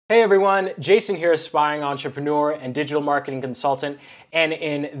Hey everyone, Jason here, aspiring entrepreneur and digital marketing consultant. And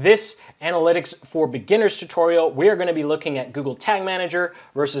in this Analytics for Beginners tutorial, we are going to be looking at Google Tag Manager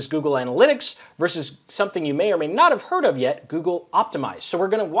versus Google Analytics versus something you may or may not have heard of yet, Google Optimize. So we're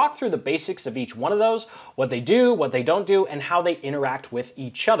going to walk through the basics of each one of those, what they do, what they don't do, and how they interact with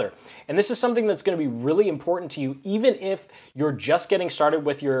each other. And this is something that's going to be really important to you, even if you're just getting started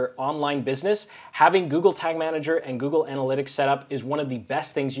with your online business. Having Google Tag Manager and Google Analytics set up is one of the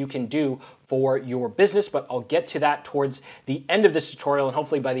best things you can do for your business, but I'll get to that towards the end of this tutorial, and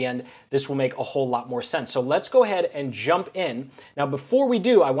hopefully by the end, this will make a whole lot more sense. So let's go ahead and jump in. Now, before we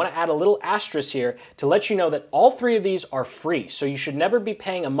do, I want to add a little asterisk here to let you know that all three of these are free. So you should never be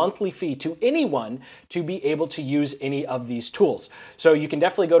paying a monthly fee to anyone to be able to use any of these tools. So you can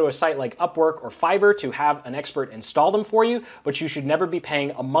definitely go to a site like Upwork or Fiverr to have an expert install them for you, but you should never be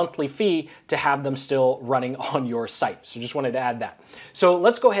paying a monthly fee to have them still running on your site. So just wanted to add that. So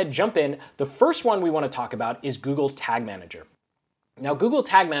let's go ahead and jump in. The first one we want to talk about is Google Tag Manager. Now, Google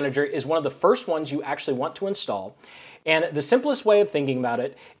Tag Manager is one of the first ones you actually want to install. And the simplest way of thinking about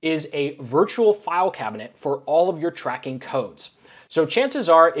it is a virtual file cabinet for all of your tracking codes. So chances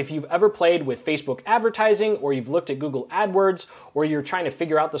are, if you've ever played with Facebook advertising, or you've looked at Google AdWords, or you're trying to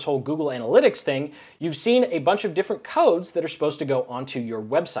figure out this whole Google Analytics thing, you've seen a bunch of different codes that are supposed to go onto your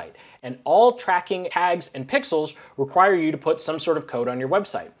website. And all tracking tags and pixels require you to put some sort of code on your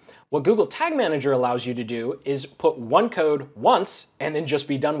website. What Google Tag Manager allows you to do is put one code once and then just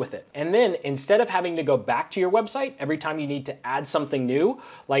be done with it. And then instead of having to go back to your website every time you need to add something new,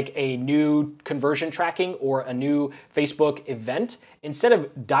 like a new conversion tracking or a new Facebook event, instead of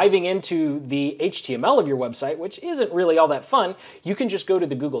diving into the HTML of your website, which isn't really all that fun, you can just go to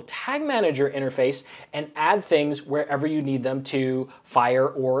the Google Tag Manager interface and add things wherever you need them to fire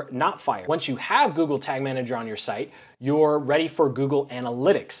or not fire. Once you have Google Tag Manager on your site, you're ready for Google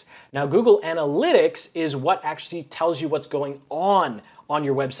Analytics. Now, Google Analytics is what actually tells you what's going on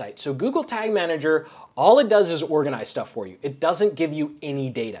your website. So Google Tag Manager, all it does is organize stuff for you. It doesn't give you any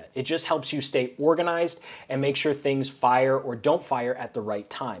data. It just helps you stay organized and make sure things fire or don't fire at the right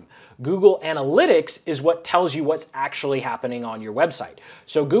time. Google Analytics is what tells you what's actually happening on your website.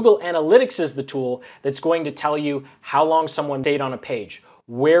 So Google Analytics is the tool that's going to tell you how long someone stayed on a page,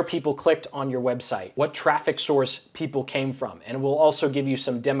 where people clicked on your website, what traffic source people came from, and it will also give you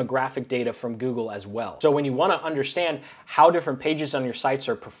some demographic data from Google as well. So when you want to understand how different pages on your sites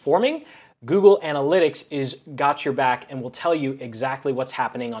are performing, Google Analytics is got your back and will tell you exactly what's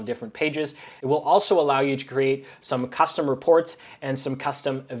happening on different pages. It will also allow you to create some custom reports and some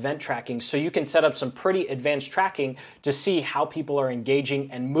custom event tracking, so you can set up some pretty advanced tracking to see how people are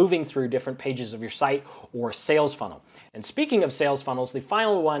engaging and moving through different pages of your site or sales funnel. And speaking of sales funnels, the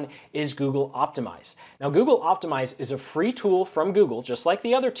final one is Google Optimize. Now, Google Optimize is a free tool from Google, just like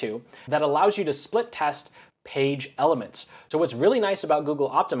the other two, that allows you to split test page elements. So what's really nice about Google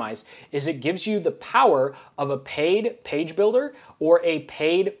Optimize is it gives you the power of a paid page builder or a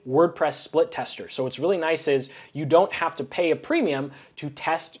paid WordPress split tester. So what's really nice is you don't have to pay a premium to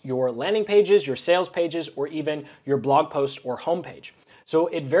test your landing pages, your sales pages, or even your blog post or homepage. So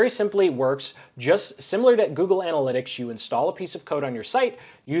it very simply works just similar to Google Analytics. You install a piece of code on your site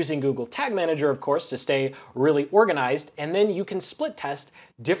using Google Tag Manager, of course, to stay really organized, and then you can split test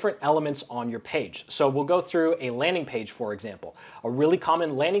different elements on your page. So we'll go through a landing page, for example. A really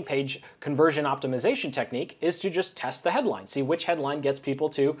common landing page conversion optimization technique is to just test the headline, see which headline gets people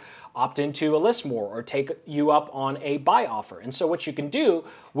to opt into a list more or take you up on a buy offer. And so what you can do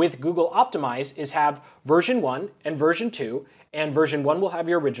with Google Optimize is have version 1 and version 2, and version 1 will have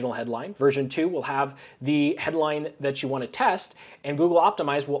your original headline. Version 2 will have the headline that you want to test, and Google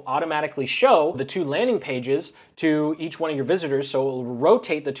Optimize will automatically show the two landing pages to each one of your visitors, so it will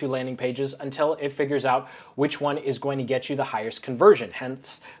rotate the two landing pages until it figures out which one is going to get you the highest conversion,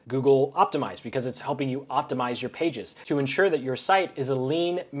 hence Google Optimize, because it's helping you optimize your pages to ensure that your site is a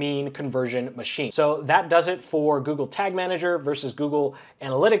lean, mean conversion machine. So that does it for Google Tag Manager versus Google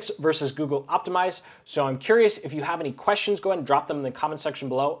Analytics versus Google Optimize. So I'm curious, if you have any questions, go ahead and drop them in the comment section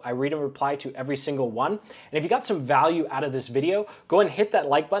below. I read and reply to every single one. And if you got some value out of this video, go ahead and hit that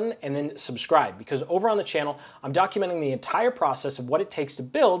like button and then subscribe, because over on the channel, I'm documenting the entire process of what it takes to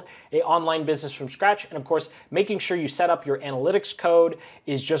build an online business from scratch. And of course, making sure you set up your analytics code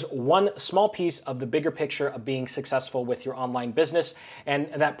is just one small piece of the bigger picture of being successful with your online business. And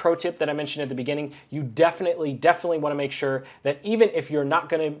that pro tip that I mentioned at the beginning, you definitely want to make sure that even if you're not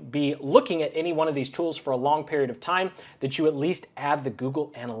going to be looking at any one of these tools for a long period of time, that you at least add the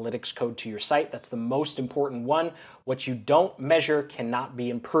Google Analytics code to your site. That's the most important one. What you don't measure cannot be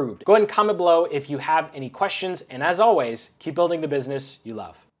improved. Go ahead and comment below if you have any questions. And as always, keep building the business you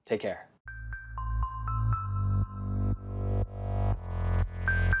love. Take care.